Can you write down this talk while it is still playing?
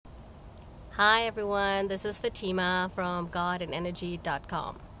Hi everyone, this is Fatima from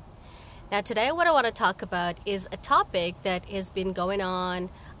godandenergy.com. Now today what I want to talk about is a topic that has been going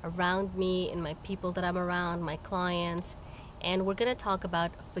on around me and my people that I'm around, my clients, and we're going to talk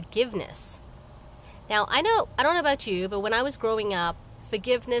about forgiveness. Now I don't know about you, but when I was growing up,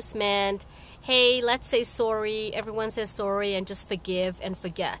 forgiveness meant, hey, let's say sorry, everyone says sorry and just forgive and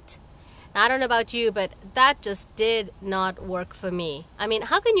forget. Now, I don't know about you, but that just did not work for me. I mean,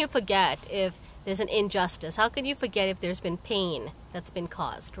 how can you forget if there's an injustice? How can you forget if there's been pain that's been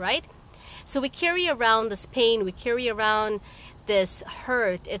caused, right? So we carry around this pain, we carry around this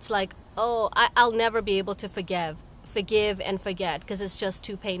hurt. It's like, oh, I'll never be able to forgive and forget because it's just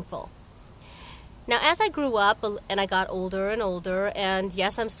too painful. Now, as I grew up and I got older and older, and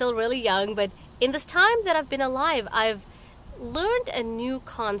yes, I'm still really young, but in this time that I've been alive, I've learned a new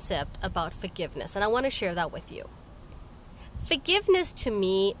concept about forgiveness, and I want to share that with you. Forgiveness to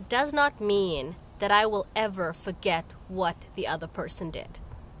me does not mean that I will ever forget what the other person did.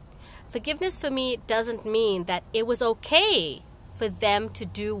 Forgiveness for me doesn't mean that it was okay for them to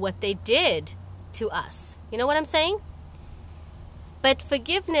do what they did to us. You know what I'm saying? But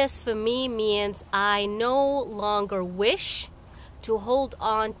forgiveness for me means I no longer wish to hold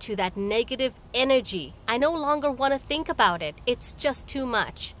on to that negative energy. I no longer want to think about it. It's just too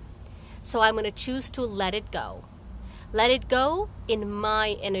much. So I'm going to choose to let it go. Let it go in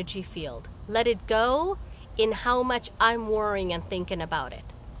my energy field. Let it go in how much I'm worrying and thinking about it.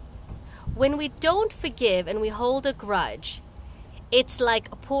 When we don't forgive and we hold a grudge, it's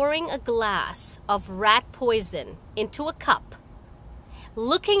like pouring a glass of rat poison into a cup,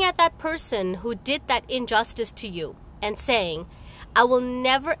 looking at that person who did that injustice to you and saying, I will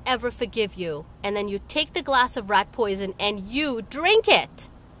never ever forgive you. And then you take the glass of rat poison and you drink it.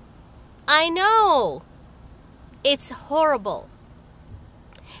 I know. It's horrible.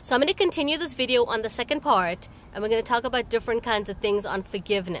 So I'm going to continue this video on the second part, and we're going to talk about different kinds of things on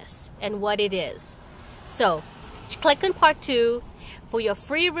forgiveness and what it is. So click on part 2 for your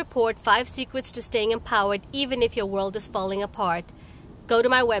free report, 5 secrets to staying empowered even if your world is falling apart. Go to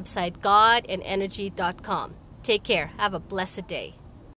my website, godandenergy.com. Take care. Have a blessed day.